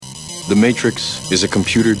The Matrix is a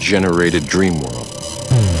computer-generated dream world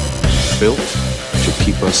built to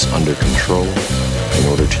keep us under control in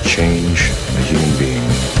order to change a human being.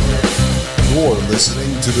 You're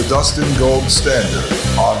listening to the Dustin Gold Standard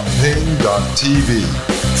on Pain.tv.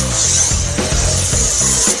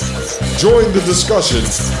 Join the discussion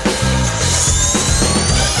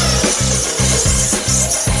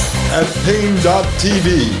at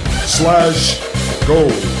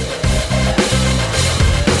Pain.tv/gold.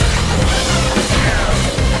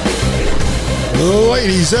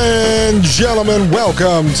 Ladies and gentlemen,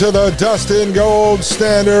 welcome to the Dustin Gold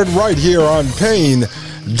Standard right here on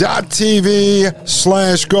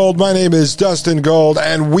Pain.tv/gold. My name is Dustin Gold,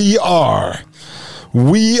 and we are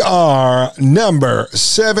number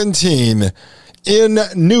 17 in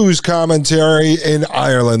news commentary in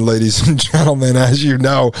Ireland, ladies and gentlemen. As you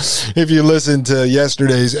know, if you listened to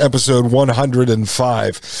yesterday's episode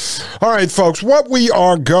 105. All right, folks, what we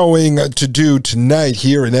are going to do tonight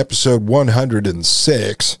here in episode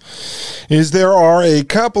 106 is there are a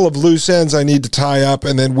couple of loose ends I need to tie up,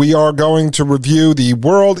 and then we are going to review the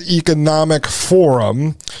World Economic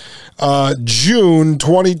Forum June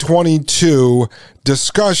 2022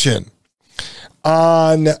 discussion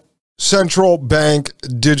on central bank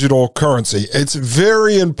digital currency. It's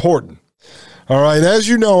very important. All right, as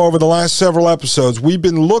you know, over the last several episodes, we've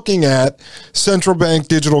been looking at central bank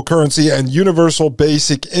digital currency and universal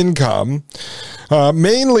basic income,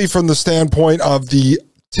 mainly from the standpoint of the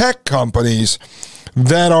tech companies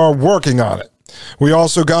that are working on it. We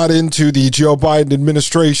also got into the Joe Biden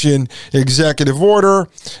administration executive order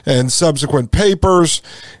and subsequent papers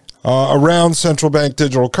around central bank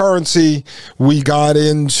digital currency. We got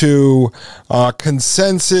into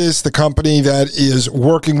Consensus, the company that is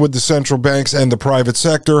working with the central banks and the private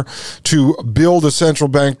sector to build a central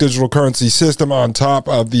bank digital currency system on top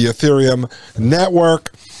of the Ethereum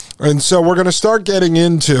network. And so we're going to start getting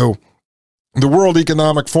into the World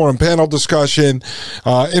Economic Forum panel discussion,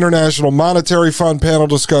 International Monetary Fund panel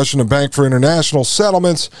discussion, a Bank for International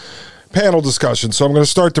Settlements panel discussion. So I'm going to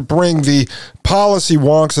start to bring the policy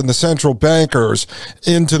wonks and the central bankers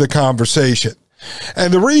into the conversation.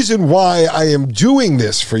 And the reason why I am doing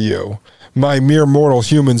this for you, my mere mortal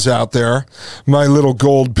humans out there, my little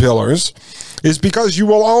gold pillars, is because you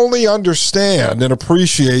will only understand and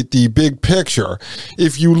appreciate the big picture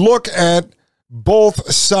if you look at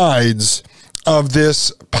both sides of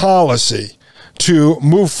this policy to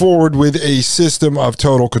move forward with a system of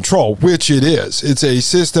total control, which it is. It's a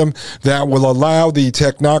system that will allow the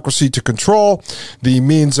technocracy to control the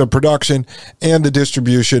means of production and the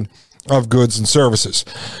distribution of goods and services.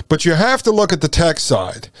 But you have to look at the tech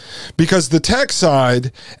side, because the tech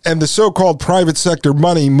side and the so-called private sector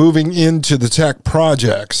money moving into the tech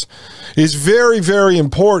projects is very, very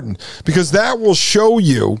important, because that will show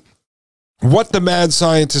you what the mad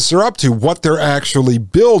scientists are up to, what they're actually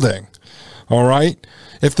building. All right?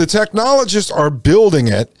 If the technologists are building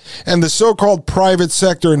it and the so-called private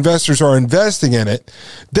sector investors are investing in it,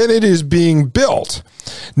 then it is being built.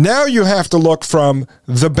 Now you have to look from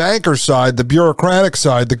the banker side, the bureaucratic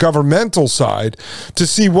side, the governmental side, to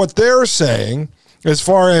see what they're saying as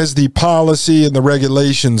far as the policy and the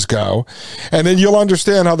regulations go. And then you'll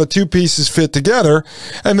understand how the two pieces fit together.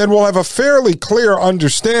 And then we'll have a fairly clear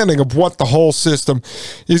understanding of what the whole system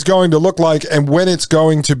is going to look like and when it's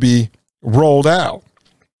going to be rolled out.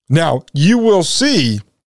 Now, you will see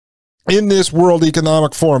in this World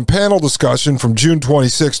Economic Forum panel discussion from June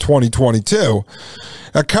 26, 2022,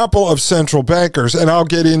 a couple of central bankers, and I'll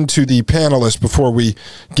get into the panelists before we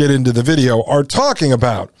get into the video, are talking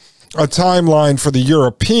about a timeline for the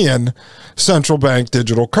European central bank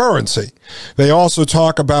digital currency. They also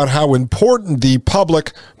talk about how important the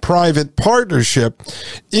public-private partnership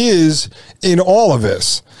is in all of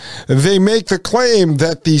this. They make the claim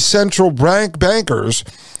that the central bank bankers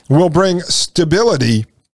will bring stability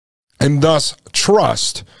and thus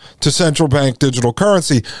trust to central bank digital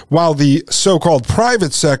currency, while the so-called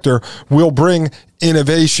private sector will bring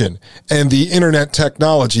innovation and the internet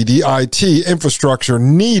technology, the IT infrastructure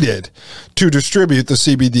needed to distribute the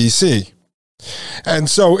CBDC. And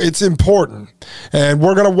so it's important. And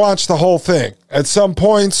we're going to watch the whole thing. At some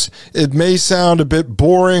points, it may sound a bit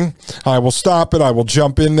boring. I will stop it. I will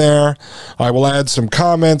jump in there. I will add some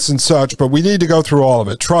comments and such, but we need to go through all of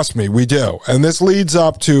it. Trust me, we do. And this leads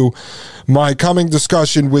up to my coming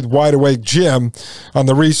discussion with Wide Awake Jim on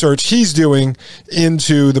the research he's doing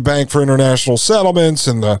into the Bank for International Settlements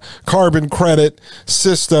and the carbon credit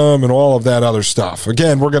system and all of that other stuff.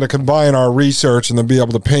 Again, we're going to combine our research and then be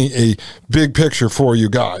able to paint a big picture for you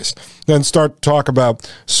guys. Then start to talk about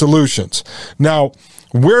solutions. Now,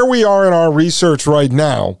 where we are in our research right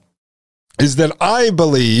now is that I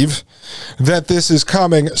believe that this is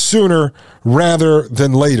coming sooner rather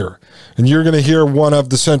than later. And you're going to hear one of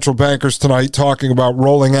the central bankers tonight talking about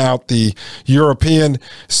rolling out the European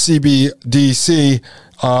CBDC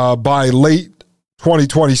by late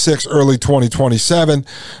 2026, early 2027.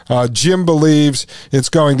 Jim believes it's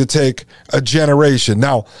going to take a generation.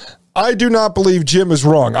 Now, I do not believe Jim is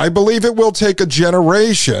wrong. I believe it will take a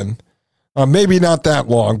generation, maybe not that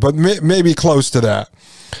long, but maybe close to that,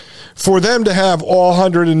 for them to have all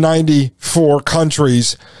 194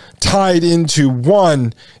 countries tied into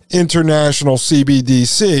one international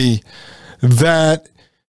CBDC that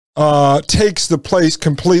takes the place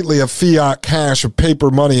completely of fiat cash, of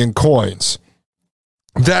paper money and coins.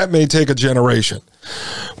 That may take a generation.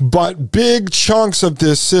 But big chunks of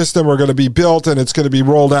this system are going to be built, and it's going to be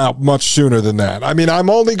rolled out much sooner than that. I mean, I'm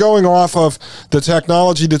only going off of the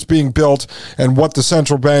technology that's being built and what the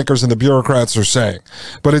central bankers and the bureaucrats are saying.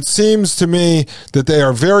 But it seems to me that they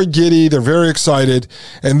are very giddy, they're very excited,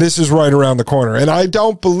 and this is right around the corner. And I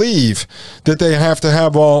don't believe that they have to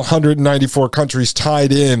have all 194 countries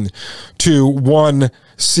tied in to one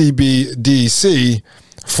CBDC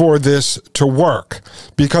for this to work,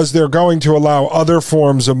 because they're going to allow other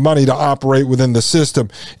forms of money to operate within the system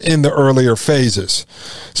in the earlier phases.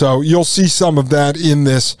 So you'll see some of that in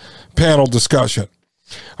this panel discussion.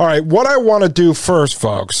 All right, what I want to do first,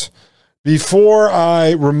 folks, before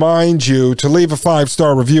I remind you to leave a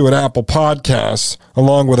 5-star review at Apple Podcasts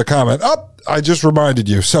along with a comment. I just reminded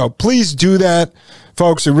you. So please do that,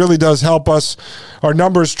 folks. It really does help us. Our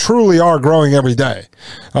numbers truly are growing every day.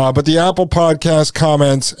 But the Apple Podcast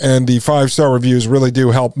comments and the 5-star reviews really do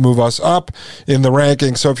help move us up in the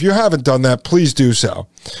rankings. So if you haven't done that, please do so.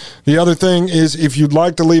 The other thing is, if you'd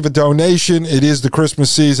like to leave a donation, it is the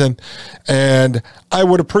Christmas season, and I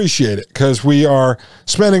would appreciate it, because we are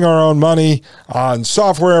spending our own money on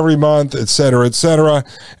software every month, et cetera,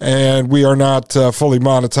 and we are not fully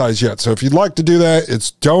monetized yet. So if you'd like to do that,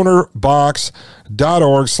 it's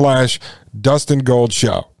donorbox.org/Dustin Gold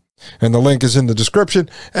Show. And the link is in the description.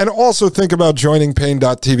 And also think about joining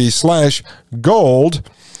Paine.tv/gold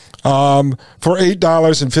for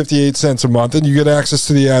 $8.58 a month, and you get access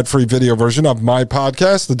to the ad-free video version of my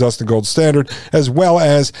podcast, The Dustin Gold Standard, as well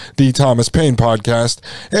as the Thomas Paine podcast,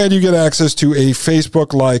 and you get access to a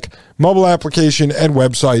Facebook-like mobile application and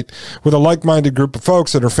website with a like-minded group of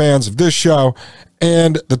folks that are fans of this show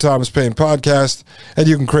and the Thomas Paine podcast, and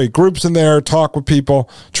you can create groups in there, talk with people,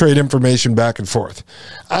 trade information back and forth.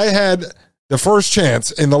 I had the first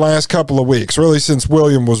chance in the last couple of weeks, really since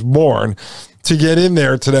William was born, to get in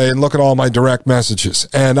there today and look at all my direct messages.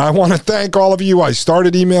 And I want to thank all of you. I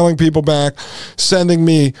started emailing people back, sending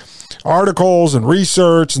me articles and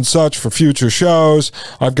research and such for future shows.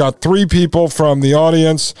 I've got 3 people from the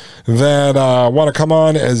audience that want to come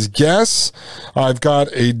on as guests. I've got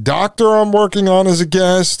a doctor I'm working on as a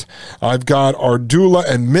guest. I've got our doula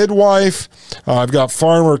and midwife. I've got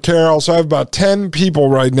Farmer Carol. So I have about 10 people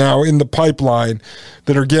right now in the pipeline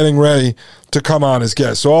that are getting ready to come on as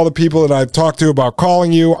guests. So all the people that I've talked to about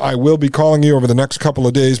calling you, I will be calling you over the next couple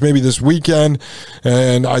of days, maybe this weekend,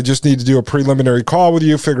 and I just need to do a preliminary call with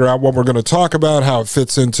you, figure out what we're going to talk about, how it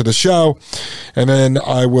fits into the show, and then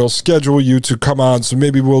I will schedule you to come on. So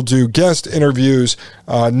maybe we'll do guest interviews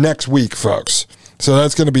next week, folks. So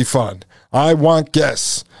that's going to be fun. I want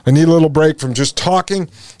guests. I need a little break from just talking.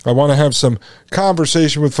 I want to have some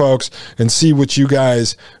conversation with folks and see what you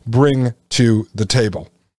guys bring to the table.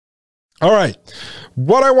 All right,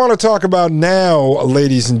 what I want to talk about now,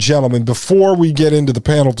 ladies and gentlemen, before we get into the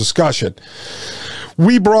panel discussion,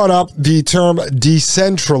 we brought up the term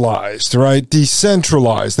decentralized, right?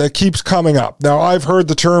 Decentralized. That keeps coming up. Now, I've heard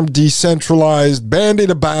the term decentralized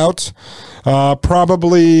bandied about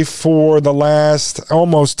probably for the last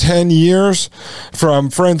almost 10 years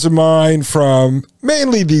from friends of mine from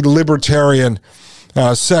mainly the libertarian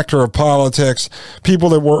sector of politics, people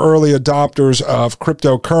that were early adopters of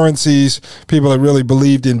cryptocurrencies, people that really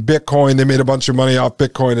believed in Bitcoin. They made a bunch of money off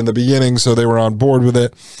Bitcoin in the beginning, so they were on board with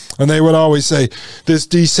it. And they would always say, this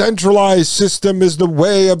decentralized system is the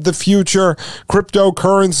way of the future.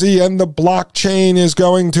 Cryptocurrency and the blockchain is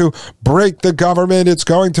going to break the government. It's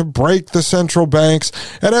going to break the central banks.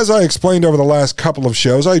 And as I explained over the last couple of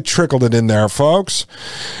shows, I trickled it in there, folks,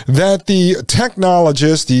 that the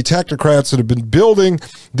technologists, the technocrats that have been building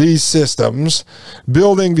these systems,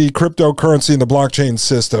 building the cryptocurrency and the blockchain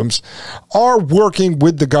systems, are working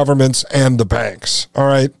with the governments and the banks. All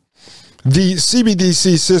right. The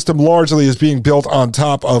CBDC system largely is being built on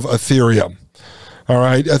top of Ethereum. All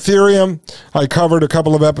right. Ethereum, I covered a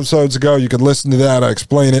couple of episodes ago. You can listen to that. I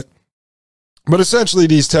explain it. But essentially,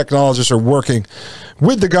 these technologists are working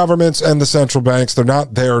with the governments and the central banks. They're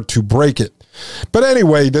not there to break it. But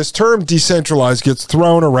anyway, this term decentralized gets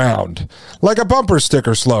thrown around like a bumper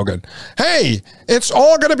sticker slogan. Hey, it's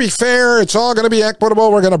all going to be fair. It's all going to be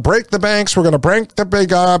equitable. We're going to break the banks. We're going to break the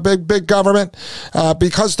big government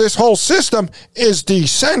because this whole system is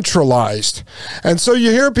decentralized. And so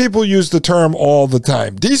you hear people use the term all the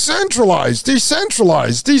time. Decentralized,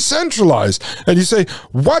 decentralized, decentralized. And you say,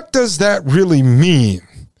 what does that really mean?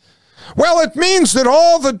 Well, it means that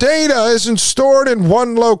all the data isn't stored in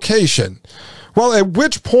one location. Well, at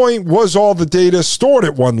which point was all the data stored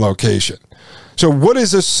at one location? So what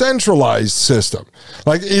is a centralized system?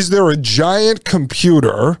 Like, is there a giant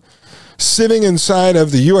computer sitting inside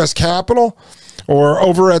of the U.S. Capitol or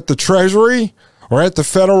over at the Treasury or at the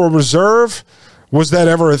Federal Reserve? Was that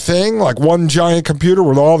ever a thing? Like one giant computer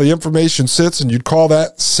where all the information sits and you'd call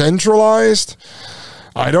that centralized?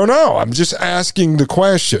 I don't know. I'm just asking the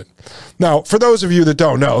question. Now, for those of you that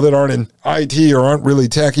don't know, that aren't in IT or aren't really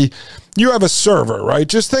techie, you have a server, right?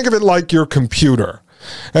 Just think of it like your computer.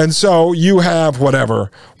 And so you have, 1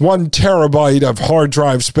 terabyte of hard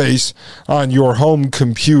drive space on your home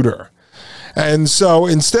computer. And so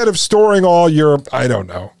instead of storing all your,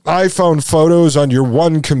 iPhone photos on your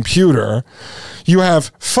one computer, you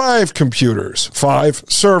have 5 computers, 5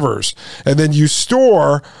 servers. And then you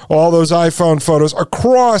store all those iPhone photos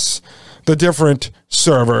across the different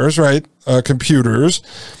servers, right? Computers.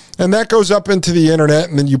 And that goes up into the internet,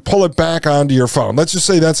 and then you pull it back onto your phone. Let's just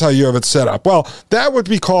say that's how you have it set up. Well, that would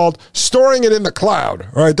be called storing it in the cloud,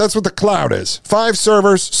 all right? That's what the cloud is. 5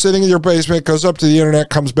 servers sitting in your basement, goes up to the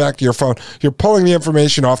internet, comes back to your phone. You're pulling the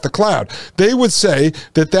information off the cloud. They would say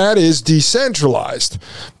that that is decentralized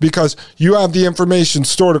because you have the information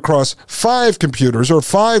stored across 5 computers or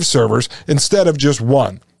 5 servers instead of just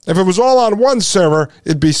one. If it was all on one server,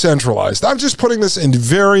 it'd be centralized. I'm just putting this in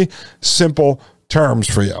very simple terms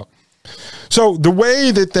for you. So the way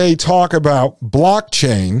that they talk about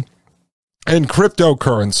blockchain and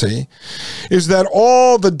cryptocurrency is that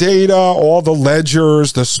all the data, all the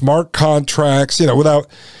ledgers, the smart contracts, without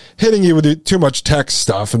hitting you with too much tech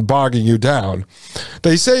stuff and bogging you down,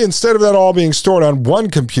 they say instead of that all being stored on one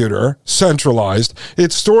computer, centralized,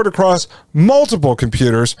 it's stored across multiple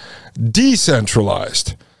computers,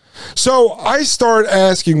 decentralized. So I start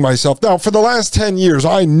asking myself, now for the last 10 years,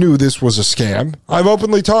 I knew this was a scam. I've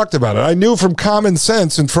openly talked about it. I knew from common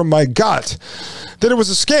sense and from my gut that it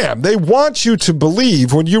was a scam. They want you to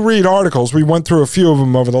believe, when you read articles, we went through a few of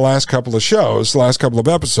them over the last couple of shows, the last couple of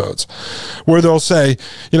episodes, where they'll say,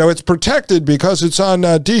 it's protected because it's on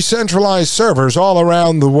decentralized servers all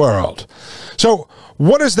around the world. So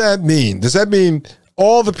what does that mean? Does that mean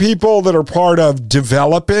all the people that are part of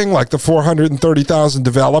developing, like the 430,000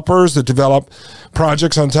 developers that develop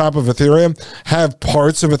projects on top of Ethereum, have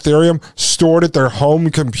parts of Ethereum stored at their home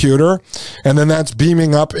computer, and then that's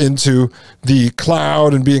beaming up into the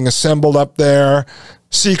cloud and being assembled up there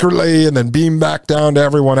secretly and then beamed back down to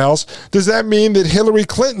everyone else? Does that mean that Hillary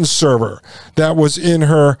Clinton's server that was in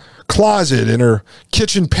her closet, in her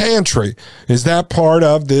kitchen pantry, is that part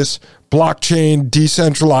of this blockchain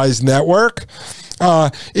decentralized network?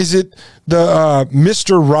 Is it the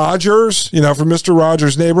Mr. Rogers, from Mr.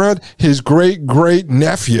 Rogers' Neighborhood, his great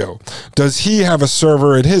nephew? Does he have a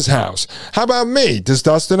server at his house? How about me? Does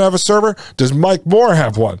Dustin have a server? Does Mike Moore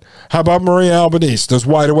have one? How about Maria Albanese? Does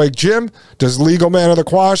Wide Awake Jim? Does Legal Man of the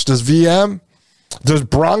Quash? Does VM? Does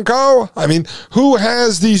Bronco? Who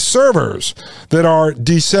has these servers that are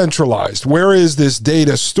decentralized? Where is this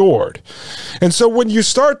data stored? And so when you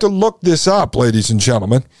start to look this up, ladies and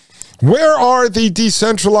gentlemen, where are the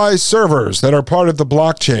decentralized servers that are part of the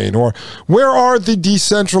blockchain? Or where are the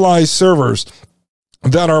decentralized servers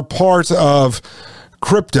that are part of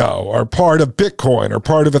crypto, or part of Bitcoin, or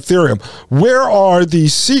part of Ethereum? Where are the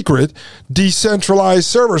secret decentralized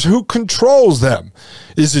servers? Who controls them?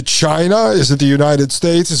 Is it China? Is it the United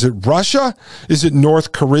States? Is it Russia? Is it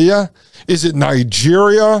North Korea? Is it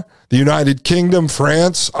Nigeria, the United Kingdom,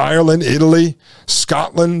 France, Ireland, Italy,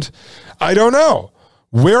 Scotland? I don't know.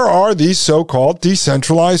 Where are these so-called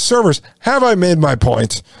decentralized servers? Have I made my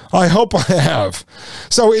point? I hope I have.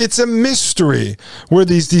 So it's a mystery where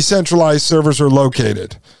these decentralized servers are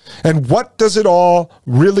located. And what does it all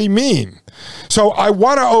really mean? So I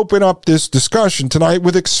want to open up this discussion tonight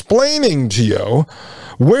with explaining to you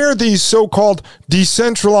where these so-called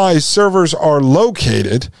decentralized servers are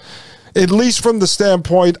located, at least from the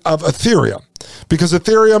standpoint of Ethereum. because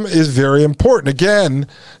Ethereum is very important. Again,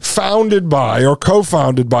 founded by or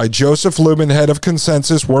co-founded by Joseph Lubin, head of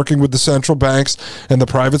Consensus, working with the central banks and the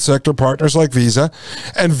private sector partners like Visa,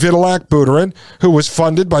 and Vitalik Buterin, who was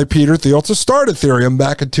funded by Peter Thiel to start Ethereum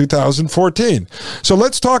back in 2014. So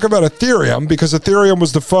let's talk about Ethereum, because Ethereum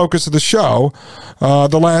was the focus of the show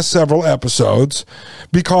the last several episodes,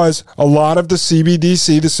 because a lot of the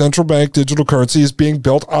CBDC, the central bank digital currency, is being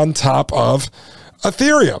built on top of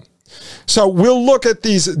Ethereum. So we'll look at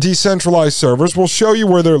these decentralized servers. We'll show you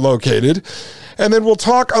where they're located. And then we'll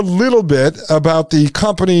talk a little bit about the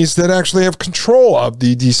companies that actually have control of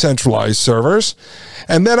the decentralized servers.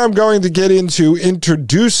 And then I'm going to get into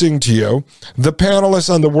introducing to you the panelists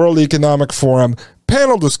on the World Economic Forum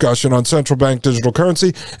panel discussion on central bank digital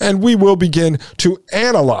currency. And we will begin to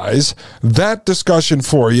analyze that discussion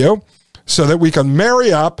for you, so that we can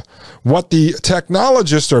marry up what the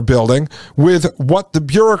technologists are building with what the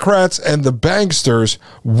bureaucrats and the banksters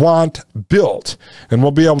want built. And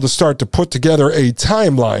we'll be able to start to put together a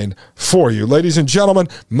timeline for you. Ladies and gentlemen,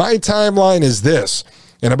 my timeline is this.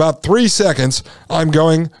 In about 3 seconds, I'm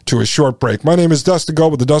going to a short break. My name is Dustin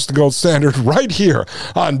Gold with the Dustin Gold Standard right here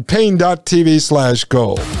on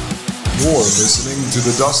Paine.tv/gold. You're listening to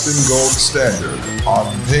the Dustin Gold Standard on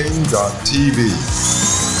Paine.tv.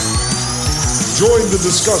 Join the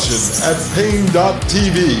discussion at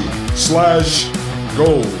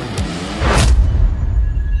Paine.tv/gold.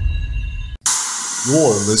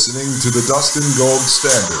 You're listening to the Dustin Gold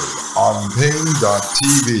Standard on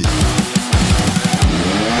Paine.tv.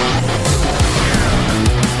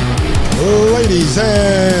 Ladies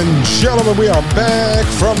and gentlemen, we are back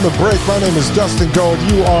from the break. My name is Dustin Gold.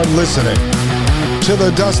 You are listening to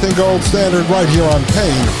the Dustin Gold Standard right here on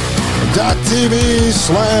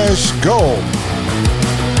Paine.tv/gold.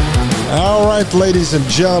 All right, ladies and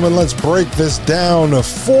gentlemen, let's break this down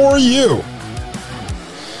for you.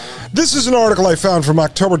 This is an article I found from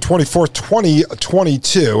October 24th,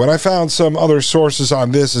 2022, and I found some other sources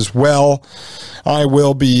on this as well. I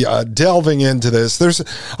will be delving into this. There's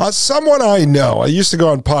someone I know. I used to go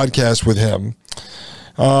on podcasts with him,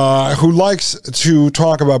 who likes to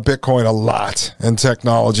talk about Bitcoin a lot and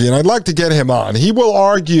technology, and I'd like to get him on. He will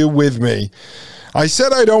argue with me. I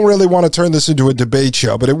said I don't really want to turn this into a debate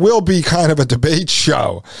show, but it will be kind of a debate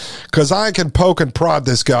show, because I can poke and prod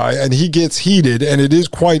this guy, and he gets heated, and it is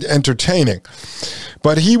quite entertaining.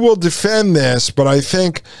 But he will defend this, but I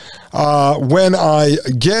think when I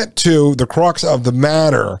get to the crux of the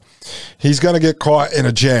matter, he's going to get caught in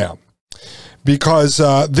a jam. Because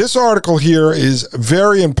this article here is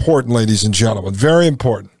very important, ladies and gentlemen, very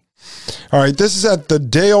important. All right, this is at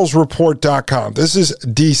thedalesreport.com. This is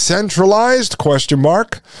decentralized, ?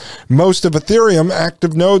 Most of Ethereum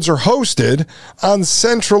active nodes are hosted on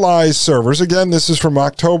centralized servers. Again, this is from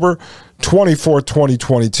October 24,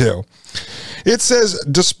 2022. It says,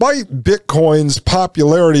 despite Bitcoin's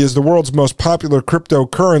popularity as the world's most popular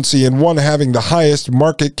cryptocurrency and one having the highest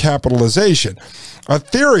market capitalization,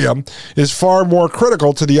 Ethereum is far more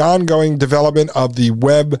critical to the ongoing development of the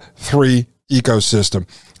Web3 ecosystem.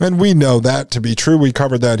 And we know that to be true. We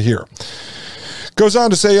covered that here. Goes on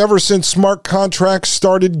to say, ever since smart contracts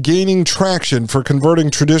started gaining traction for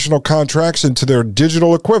converting traditional contracts into their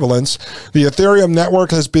digital equivalents, the Ethereum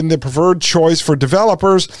network has been the preferred choice for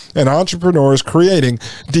developers and entrepreneurs creating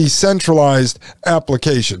decentralized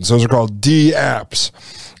applications. Those are called DApps.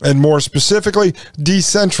 And more specifically,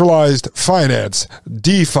 decentralized finance,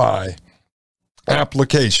 DeFi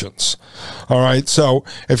applications. All right, so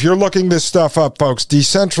if you're looking this stuff up, folks,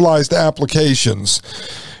 decentralized applications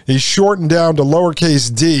is shortened down to lowercase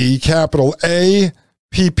d, capital A,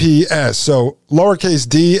 PPS. So lowercase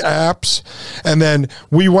d apps, and then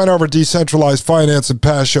we went over decentralized finance in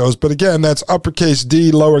past shows, but again, that's uppercase D,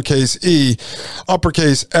 lowercase e,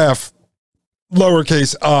 uppercase F,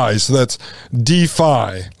 lowercase I. So that's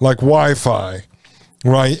DeFi, like Wi-Fi.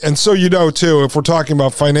 Right. And so, you know, too, if we're talking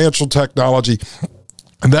about financial technology,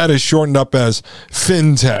 that is shortened up as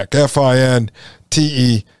FinTech,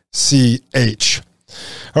 FINTECH.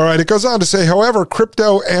 All right. It goes on to say, however,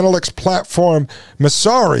 crypto analytics platform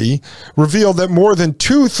Messari revealed that more than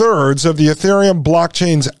 2/3 of the Ethereum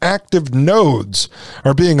blockchain's active nodes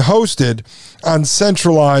are being hosted on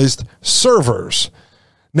centralized servers.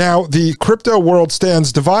 Now, the crypto world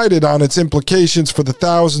stands divided on its implications for the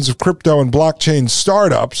thousands of crypto and blockchain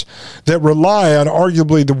startups that rely on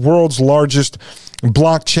arguably the world's largest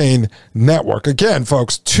blockchain network. Again,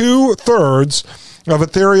 folks, 2/3 of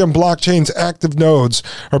Ethereum blockchain's active nodes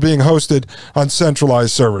are being hosted on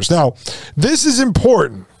centralized servers. Now, this is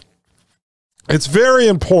important. It's very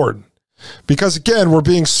important, Because, again, we're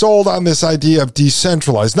being sold on this idea of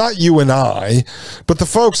decentralized. Not you and I, but the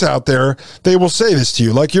folks out there, they will say this to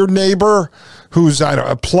you. Like your neighbor who's, I don't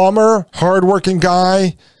know, a plumber, hardworking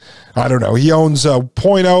guy. I don't know. He owns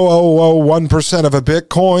 0.0001% of a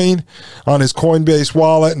Bitcoin on his Coinbase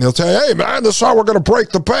wallet. And he'll tell you, hey, man, this is how we're going to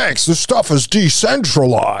break the banks. This stuff is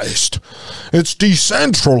decentralized. It's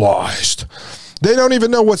decentralized. They don't even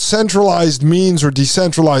know what centralized means or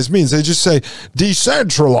decentralized means. They just say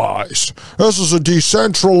decentralized. This is a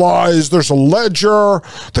decentralized, there's a ledger.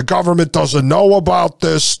 The government doesn't know about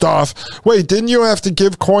this stuff. Wait, didn't you have to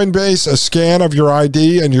give Coinbase a scan of your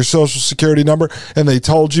ID and your social security number and they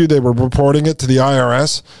told you they were reporting it to the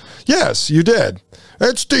IRS? Yes, you did.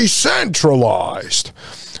 It's decentralized.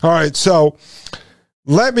 All right, so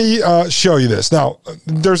let me show you this. Now,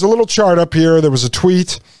 there's a little chart up here. There was a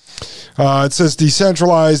tweet. It says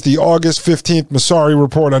decentralized. The August 15th Masari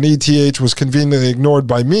report on ETH was conveniently ignored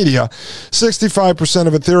by media. 65%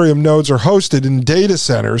 of Ethereum nodes are hosted in data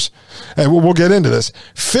centers. And we'll get into this.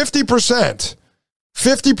 50%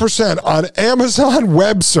 on Amazon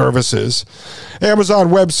Web Services. Amazon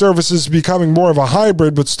Web Services becoming more of a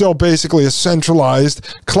hybrid, but still basically a centralized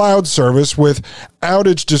cloud service with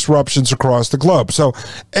outage disruptions across the globe. So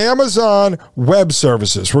Amazon Web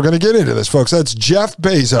Services, we're going to get into this, folks. That's Jeff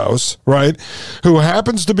Bezos, right, who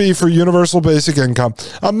happens to be for universal basic income,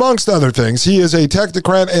 amongst other things. He is a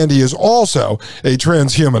technocrat and he is also a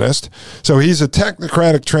transhumanist. So he's a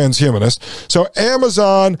technocratic transhumanist. So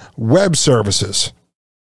Amazon Web Services.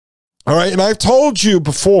 All right, and I've told you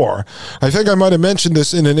before, I think I might have mentioned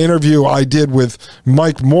this in an interview I did with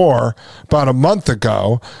Mike Moore about a month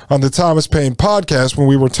ago on the Thomas Paine podcast when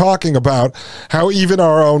we were talking about how even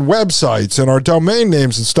our own websites and our domain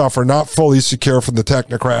names and stuff are not fully secure from the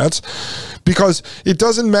technocrats because it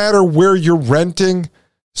doesn't matter where you're renting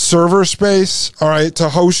server space, all right, to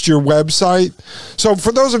host your website. So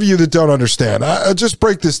for those of you that don't understand, I'll just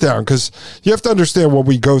break this down because you have to understand what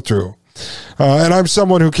we go through. And I'm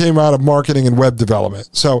someone who came out of marketing and web development.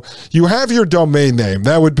 So you have your domain name.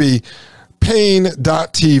 That would be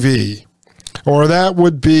Paine.tv. Or that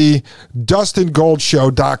would be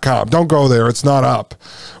DustinGoldShow.com. Don't go there. It's not up.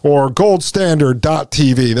 Or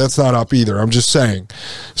GoldStandard.tv. That's not up either. I'm just saying.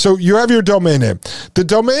 So you have your domain name. The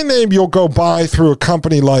domain name you'll go buy through a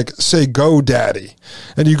company like, say, GoDaddy.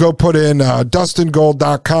 And you go put in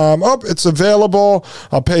DustinGold.com. Oh, it's available.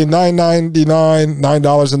 I'll pay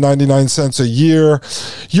 $9.99 a year.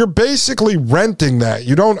 You're basically renting that.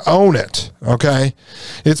 You don't own it, okay?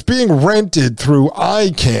 It's being rented through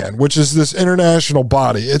ICANN, which is this international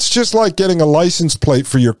body. It's just like getting a license plate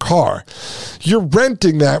for your car. You're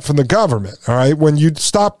renting that from the government, all right? When you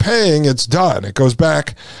stop paying, it's done. It goes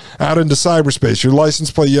back out into cyberspace. Your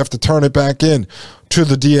license plate, you have to turn it back in to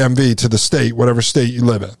the DMV, to the state, whatever state you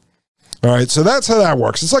live in. All right, so that's how that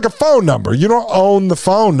works. It's like a phone number. You don't own the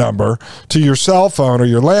phone number to your cell phone or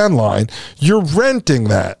your landline. You're renting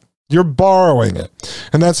that. You're borrowing it.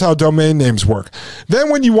 And that's how domain names work. Then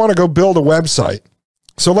when you want to go build a website,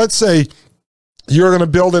 so let's say you're going to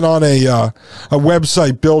build it on a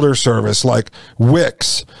website builder service like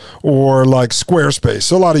Wix or like Squarespace.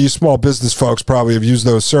 So a lot of you small business folks probably have used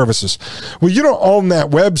those services. Well, you don't own that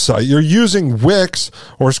website. You're using Wix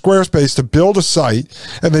or Squarespace to build a site,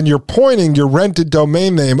 and then you're pointing your rented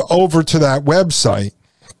domain name over to that website.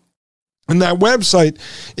 And that website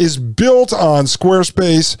is built on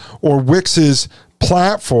Squarespace or Wix's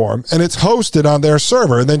platform, and it's hosted on their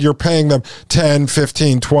server, and then you're paying them $10,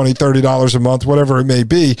 $15, $20, $30 a month, whatever it may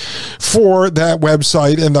be, for that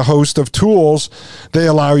website and the host of tools they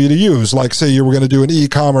allow you to use. Like, say you were going to do an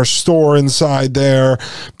e-commerce store inside there,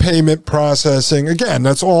 payment processing. Again,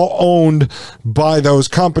 that's all owned by those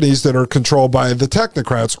companies that are controlled by the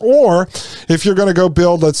technocrats. Or if you're going to go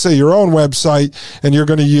build, let's say, your own website, and you're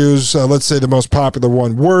going to use, let's say the most popular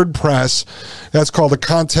one, WordPress, that's called a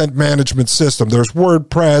content management system. There's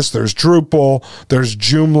WordPress, there's Drupal, there's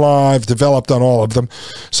Joomla. I've developed on all of them.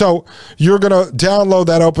 So you're going to download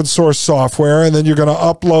that open source software, and then you're going to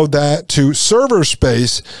upload that to server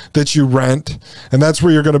space that you rent, and that's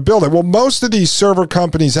where you're going to build it. Well, most of these server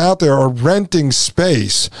companies out there are renting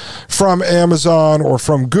space from Amazon or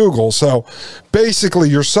from Google. So basically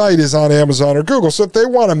your site is on Amazon or Google. So if they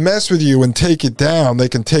want to mess with you and take it down, they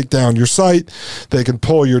can take down your site. They can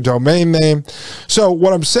pull your domain name. So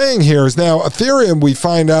what I'm saying here is now Ethereum, we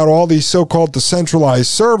find out all these so-called decentralized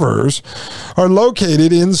servers are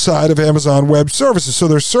located inside of Amazon Web Services. So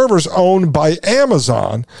they're servers owned by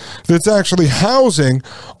Amazon that's actually housing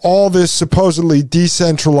all this supposedly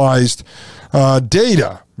decentralized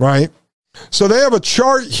data, right? So they have a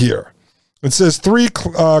chart here. It says three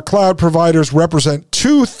cloud providers represent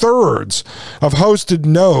 2/3 of hosted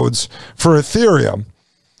nodes for Ethereum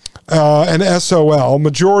and SOL.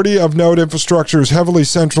 Majority of node infrastructure is heavily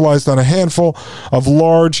centralized on a handful of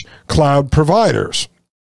large cloud providers.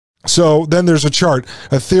 So then there's a chart,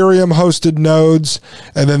 Ethereum hosted nodes,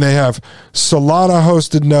 and then they have Solana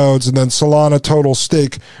hosted nodes, and then Solana total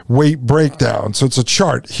stake weight breakdown. So it's a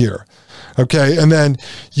chart here. Okay, and then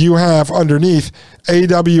you have underneath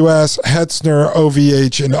AWS, Hetzner,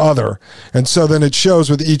 OVH, and other. And so then it shows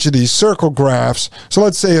with each of these circle graphs. So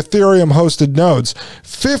let's say Ethereum hosted nodes,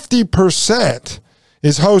 50%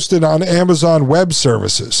 is hosted on Amazon Web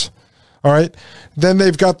Services. All right, then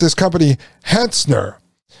they've got this company Hetzner,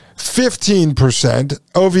 15%,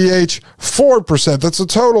 OVH 4%. That's a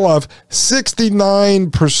total of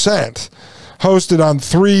 69% hosted on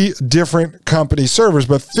 3 different company servers,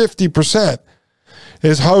 but 50%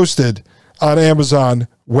 is hosted on Amazon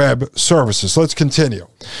Web Services. Let's continue.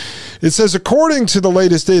 It says, according to the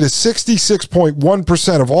latest data,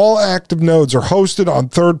 66.1% of all active nodes are hosted on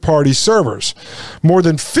third-party servers. More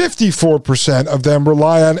than 54% of them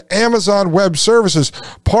rely on Amazon Web Services,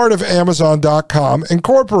 part of Amazon.com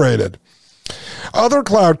Incorporated. Other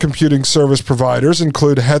cloud computing service providers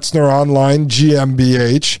include Hetzner Online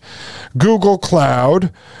GmbH, Google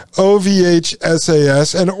Cloud, OVH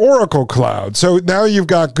SAS, and Oracle Cloud. So now you've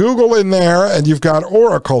got Google in there and you've got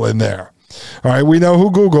Oracle in there. All right, we know who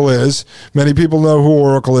Google is. Many people know who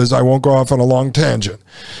Oracle is. I won't go off on a long tangent.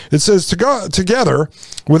 It says together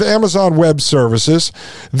with Amazon Web Services,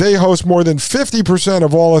 they host more than 50%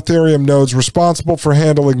 of all Ethereum nodes, responsible for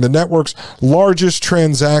handling the network's largest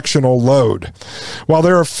transactional load. While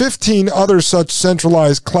there are 15 other such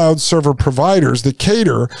centralized cloud server providers that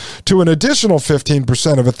cater to an additional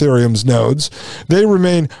 15% of Ethereum's nodes, they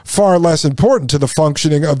remain far less important to the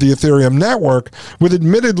functioning of the Ethereum network, with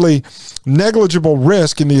admittedly negligible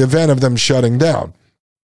risk in the event of them shutting down.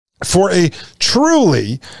 For a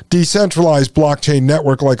truly decentralized blockchain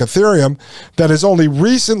network like Ethereum that has only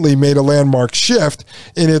recently made a landmark shift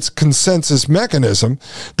in its consensus mechanism,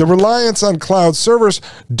 the reliance on cloud servers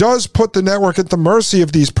does put the network at the mercy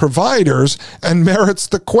of these providers and merits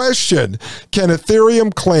the question, can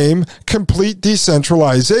Ethereum claim complete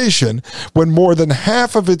decentralization when more than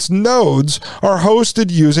half of its nodes are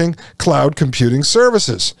hosted using cloud computing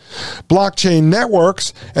services? Blockchain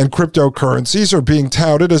networks and cryptocurrencies are being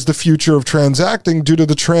touted as the future of transacting due to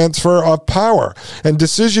the transfer of power and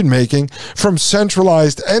decision-making from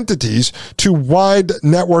centralized entities to wide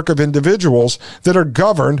network of individuals that are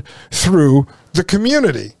governed through the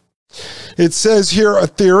community. It says here,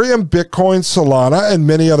 Ethereum, Bitcoin, Solana, and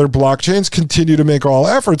many other blockchains continue to make all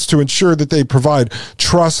efforts to ensure that they provide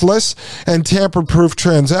trustless and tamper-proof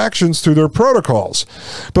transactions through their protocols.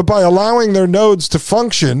 But by allowing their nodes to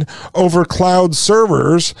function over cloud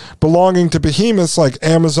servers belonging to behemoths like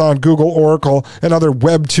Amazon, Google, Oracle, and other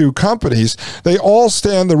Web 2 companies, they all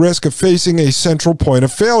stand the risk of facing a central point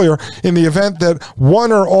of failure in the event that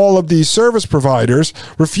one or all of these service providers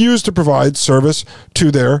refuse to provide service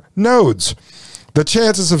to their nodes. The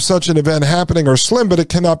chances of such an event happening are slim, but it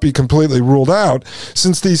cannot be completely ruled out,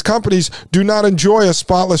 since these companies do not enjoy a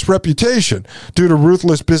spotless reputation due to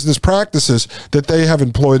ruthless business practices that they have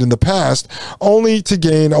employed in the past, only to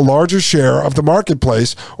gain a larger share of the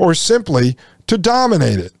marketplace or simply to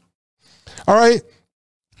dominate it. All right.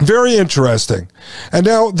 Very interesting. And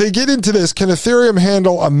now they get into this. Can Ethereum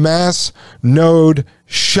handle a mass node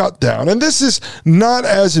shutdown? And this is not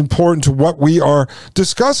as important to what we are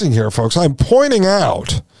discussing here, folks. I'm pointing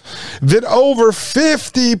out that over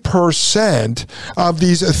 50% of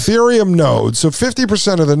these Ethereum nodes, so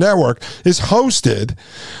 50% of the network, is hosted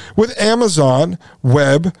with Amazon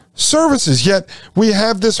Web Services. Yet we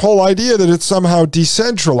have this whole idea that it's somehow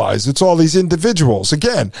decentralized. It's all these individuals.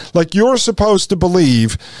 Again, like you're supposed to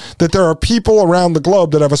believe that there are people around the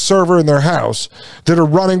globe that have a server in their house that are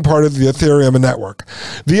running part of the Ethereum network.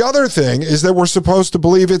 The other thing is that we're supposed to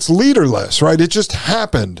believe it's leaderless, right? It just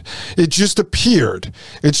happened. It just appeared.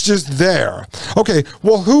 It's just there. Okay,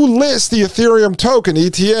 well, who lists the Ethereum token,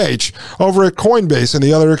 ETH, over at Coinbase and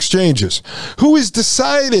the other exchanges? Who is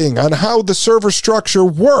deciding on how the server structure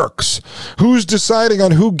works? Who's deciding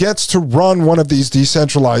on who gets to run one of these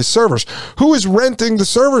decentralized servers? Who is renting the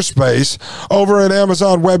server space over at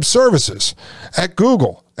Amazon Web Services, at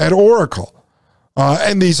Google, at Oracle,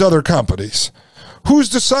 and these other companies? Who's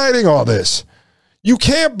deciding all this? You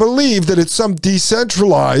can't believe that it's some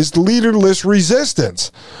decentralized, leaderless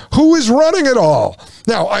resistance. Who is running it all?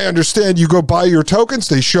 Now, I understand you go buy your tokens,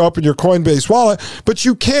 they show up in your Coinbase wallet, but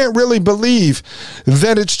you can't really believe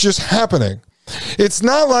that it's just happening. It's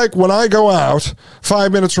not like when I go out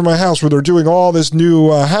 5 minutes from my house where they're doing all this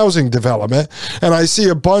new housing development and I see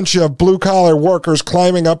a bunch of blue-collar workers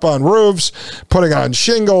climbing up on roofs, putting on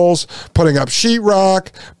shingles, putting up sheetrock,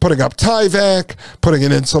 putting up Tyvek, putting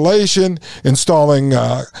in insulation, installing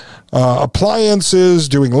appliances,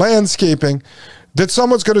 doing landscaping, that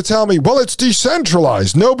someone's going to tell me, well, it's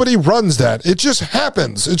decentralized. Nobody runs that. It just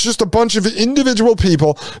happens. It's just a bunch of individual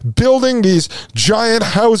people building these giant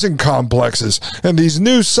housing complexes and these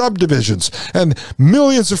new subdivisions and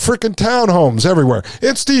millions of freaking townhomes everywhere.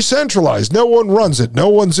 It's decentralized. No one runs it. No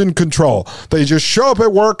one's in control. They just show up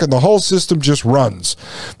at work and the whole system just runs.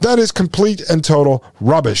 That is complete and total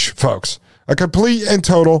rubbish, folks. A complete and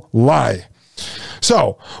total lie.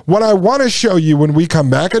 So, what I want to show you when we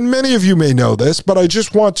come back, and many of you may know this, but I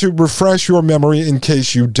just want to refresh your memory in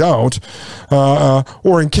case you don't,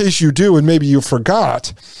 or in case you do and maybe you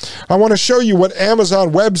forgot. I want to show you what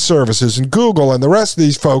Amazon Web Services and Google and the rest of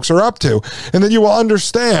these folks are up to, and then you will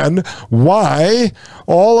understand why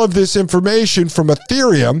all of this information from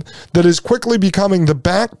Ethereum that is quickly becoming the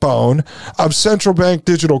backbone of central bank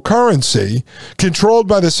digital currency, controlled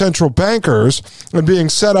by the central bankers and being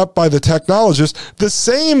set up by the technologists, the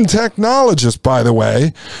same technologists, by the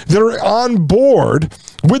way, that are on board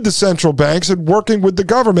with the central banks and working with the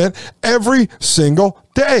government every single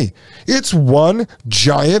day. It's one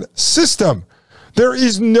giant system. There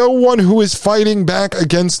is no one who is fighting back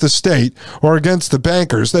against the state or against the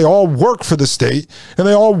bankers. They all work for the state and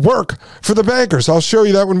they all work for the bankers. I'll show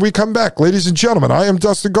you that when we come back. Ladies and gentlemen, I am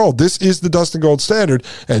Dustin Gold. This is the Dustin Gold Standard,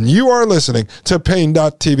 and you are listening to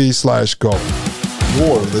Pain.tv/gold.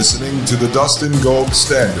 You're listening to the Dustin Gold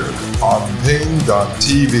Standard on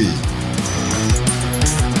Pain.tv.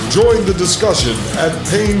 Join the discussion at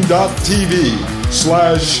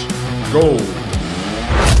Pain.tv/gold.